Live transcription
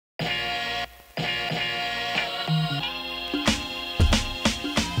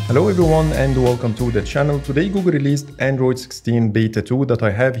Hello everyone and welcome to the channel. Today Google released Android 16 Beta 2 that I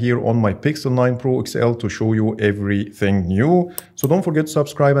have here on my Pixel 9 Pro XL to show you everything new. So don't forget to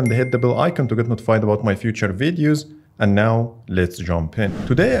subscribe and hit the bell icon to get notified about my future videos. And now let's jump in.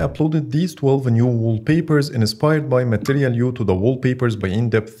 Today I uploaded these 12 new wallpapers inspired by Material You to the Wallpapers by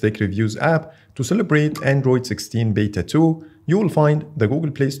In-Depth Tech Reviews app to celebrate Android 16 Beta 2. You will find the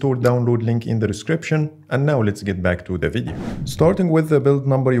Google Play Store download link in the description. And now let's get back to the video. Starting with the build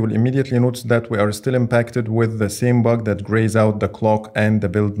number, you will immediately notice that we are still impacted with the same bug that grays out the clock and the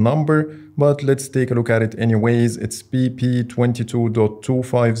build number. But let's take a look at it anyways. It's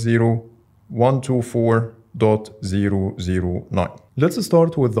pp22.250.124.009. Let's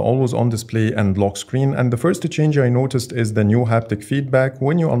start with the always on display and lock screen, and the first change I noticed is the new haptic feedback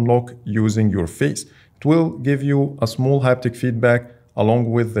when you unlock using your face. It will give you a small haptic feedback along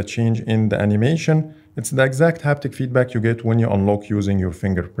with the change in the animation. It's the exact haptic feedback you get when you unlock using your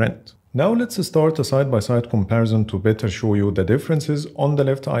fingerprint. Now let's start a side-by-side comparison to better show you the differences. On the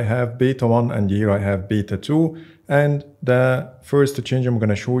left I have Beta 1 and here I have Beta 2. And the first change I'm going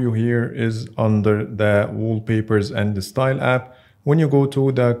to show you here is under the Wallpapers and the Style app. When you go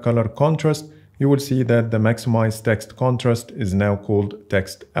to the color contrast, you will see that the maximized text contrast is now called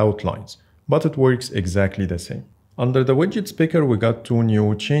text outlines, but it works exactly the same. Under the Widgets picker, we got two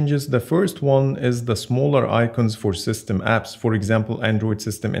new changes. The first one is the smaller icons for system apps. For example, Android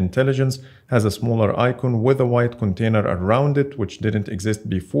System Intelligence has a smaller icon with a white container around it, which didn't exist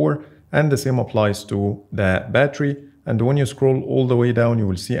before. And the same applies to the battery. And when you scroll all the way down, you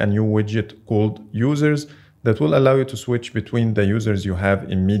will see a new widget called Users that will allow you to switch between the users you have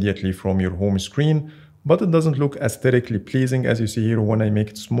immediately from your home screen. But it doesn't look aesthetically pleasing. As you see here, when I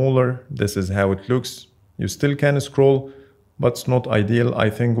make it smaller, this is how it looks. You still can scroll, but it's not ideal. I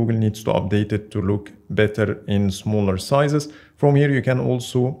think Google needs to update it to look better in smaller sizes. From here, you can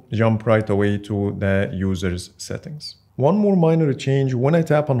also jump right away to the users settings. One more minor change, when I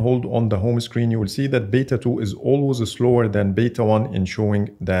tap and hold on the home screen, you will see that Beta 2 is always slower than Beta 1 in showing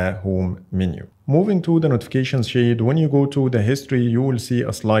the home menu. Moving to the notifications shade, when you go to the history, you will see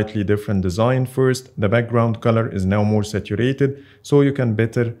a slightly different design. First, the background color is now more saturated, so you can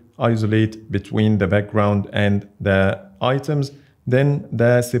better isolate between the background and the items. Then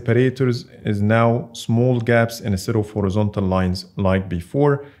the separators is now small gaps instead of horizontal lines like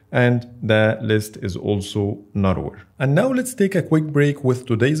before, and the list is also narrower. And now let's take a quick break with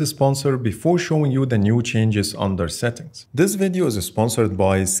today's sponsor before showing you the new changes under settings. This video is sponsored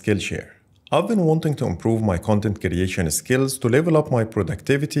by Skillshare. I've been wanting to improve my content creation skills to level up my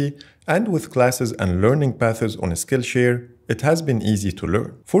productivity, and with classes and learning paths on Skillshare, it has been easy to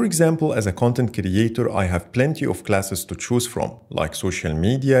learn. For example, as a content creator, I have plenty of classes to choose from, like social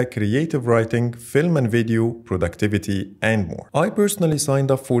media, creative writing, film and video, productivity, and more. I personally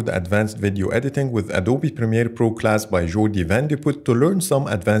signed up for the advanced video editing with Adobe Premiere Pro class by Jordi Van de Put to learn some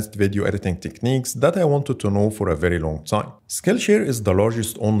advanced video editing techniques that I wanted to know for a very long time. Skillshare is the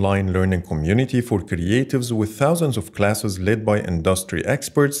largest online learning community for creatives with thousands of classes led by industry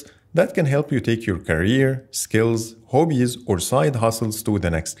experts that can help you take your career, skills, hobbies, or side hustles to the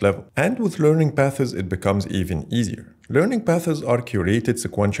next level. And with learning paths, it becomes even easier. Learning paths are curated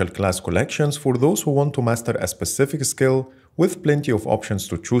sequential class collections for those who want to master a specific skill with plenty of options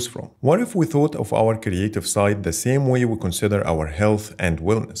to choose from. What if we thought of our creative side the same way we consider our health and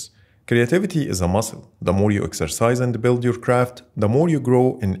wellness? Creativity is a muscle. The more you exercise and build your craft, the more you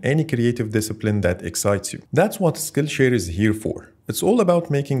grow in any creative discipline that excites you. That's what Skillshare is here for. It's all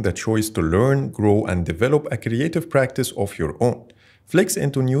about making the choice to learn, grow, and develop a creative practice of your own. Flex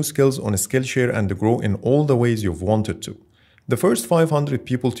into new skills on Skillshare and grow in all the ways you've wanted to. The first 500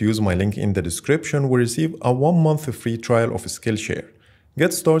 people to use my link in the description will receive a 1-month free trial of Skillshare.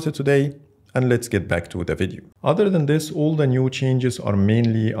 Get started today, and let's get back to the video. Other than this, all the new changes are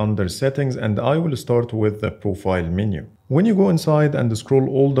mainly under settings, and I will start with the profile menu. When you go inside and scroll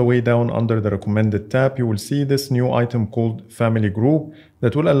all the way down under the recommended tab, you will see this new item called Family Group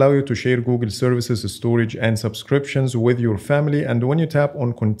that will allow you to share Google Services, storage, and subscriptions with your family. And when you tap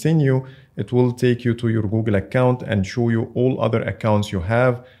on Continue, it will take you to your Google account and show you all other accounts you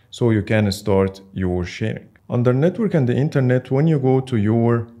have so you can start your sharing. Under Network and the Internet, when you go to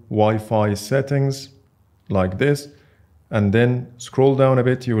your Wi-Fi settings like this and then scroll down a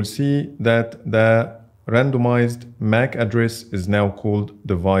bit, you will see that the randomized MAC address is now called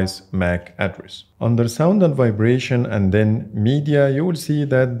device MAC address. Under sound and vibration and then media, you will see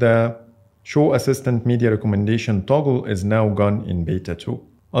that the show assistant media recommendation toggle is now gone in Beta 2.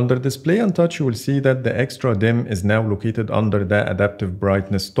 Under display and touch, you will see that the extra dim is now located under the adaptive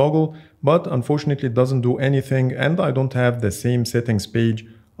brightness toggle, but unfortunately it doesn't do anything, and I don't have the same settings page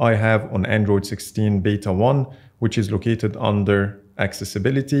I have on Android 16 Beta 1, which is located under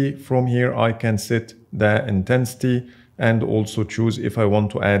Accessibility. From here, I can set the intensity and also choose if I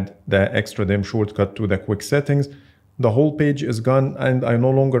want to add the extra dim shortcut to the quick settings. The whole page is gone and I no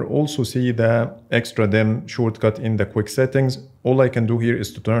longer also see the extra dim shortcut in the quick settings. All I can do here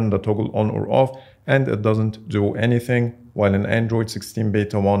is to turn the toggle on or off and it doesn't do anything, while in Android 16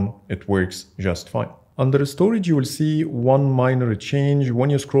 Beta 1 it works just fine. Under storage, you will see one minor change. When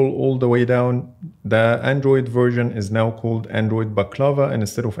you scroll all the way down, the Android version is now called Android Baklava and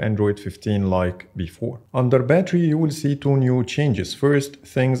instead of Android 15 like before. Under battery, you will see two new changes. First,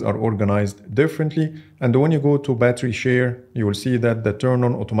 things are organized differently. And when you go to battery share, you will see that the turn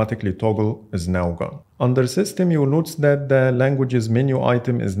on automatically toggle is now gone. Under system, you will notice that the languages menu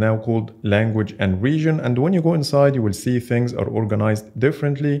item is now called language and region. And when you go inside, you will see things are organized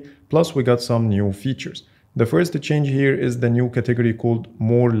differently. Plus, we got some new features. The first change here is the new category called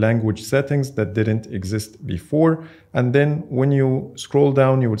more language settings that didn't exist before. And then when you scroll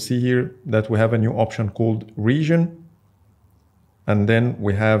down, you will see here that we have a new option called region. And then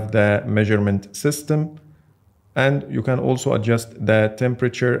we have the measurement system. And you can also adjust the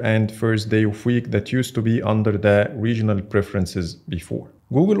temperature and first day of week that used to be under the regional preferences before.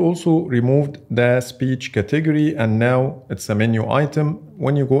 Google also removed the speech category and now it's a menu item.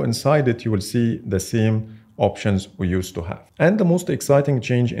 When you go inside it, you will see the same options we used to have. And the most exciting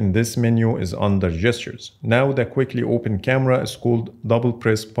change in this menu is under gestures. Now the quickly open camera is called double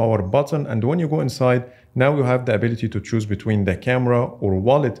press power button. And when you go inside, now you have the ability to choose between the camera or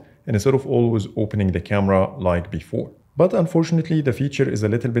wallet instead of always opening the camera like before. But unfortunately, the feature is a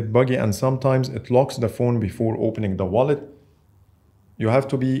little bit buggy and sometimes it locks the phone before opening the wallet. You have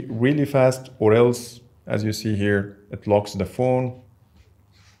to be really fast or else, as you see here, it locks the phone.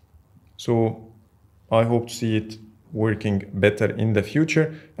 So I hope to see it working better in the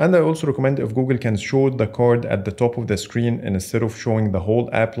future. And I also recommend if Google can show the card at the top of the screen and instead of showing the whole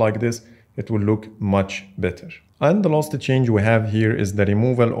app like this, it will look much better. And the last change we have here is the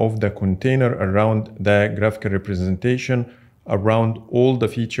removal of the container around the graphical representation around all the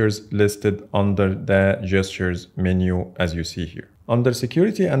features listed under the gestures menu as you see here. Under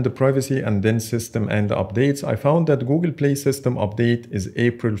security and the privacy and then system and updates, I found that Google Play system update is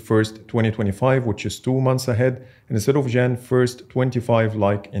April 1st, 2025, which is 2 months ahead instead of Jan 1st, 25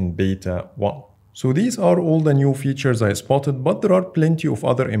 like in Beta 1. So these are all the new features I spotted, but there are plenty of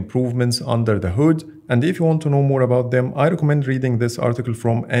other improvements under the hood. And if you want to know more about them, I recommend reading this article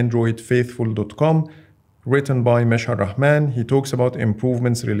from AndroidFaithful.com written by Mishaal Rahman. He talks about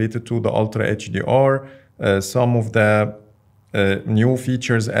improvements related to the Ultra HDR, some of the new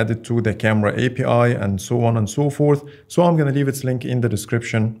features added to the camera API and so on and so forth. So I'm going to leave its link in the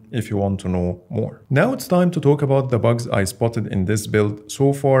description if you want to know more. Now it's time to talk about the bugs I spotted in this build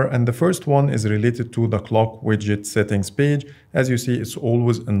so far. And the first one is related to the clock widget settings page. As you see, it's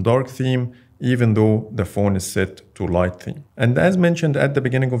always in dark theme, even though the phone is set to light theme. And as mentioned at the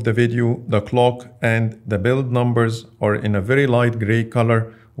beginning of the video, the clock and the build numbers are in a very light gray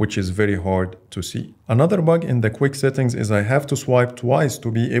color, which is very hard to see. Another bug in the quick settings is I have to swipe twice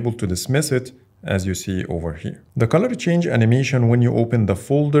to be able to dismiss it, as you see over here. The color change animation when you open the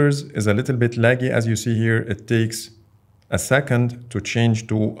folders is a little bit laggy. As you see here, it takes a second to change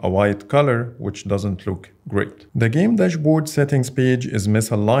to a white color, which doesn't look great. The game dashboard settings page is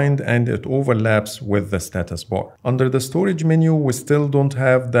misaligned and it overlaps with the status bar. Under the storage menu, we still don't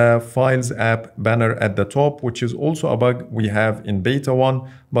have the Files app banner at the top, which is also a bug we have in Beta 1,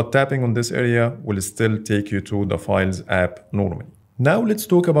 but tapping on this area will still take you to the Files app normally. Now let's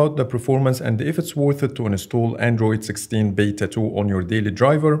talk about the performance and if it's worth it to install Android 16 Beta 2 on your daily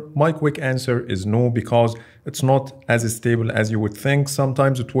driver. My quick answer is no, because it's not as stable as you would think.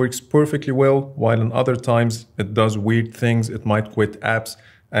 Sometimes it works perfectly well, while in other times it does weird things. It might quit apps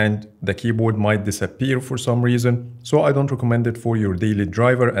and the keyboard might disappear for some reason. So I don't recommend it for your daily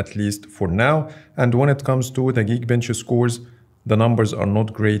driver, at least for now. And when it comes to the Geekbench scores, the numbers are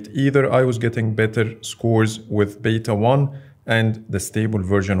not great either. I was getting better scores with Beta 1 and the stable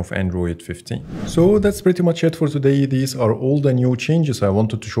version of Android 15. So that's pretty much it for today. These are all the new changes I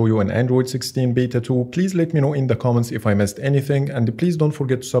wanted to show you in Android 16 Beta 2. Please let me know in the comments if I missed anything, and please don't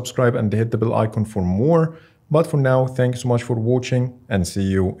forget to subscribe and hit the bell icon for more. But for now, thanks so much for watching and see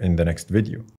you in the next video.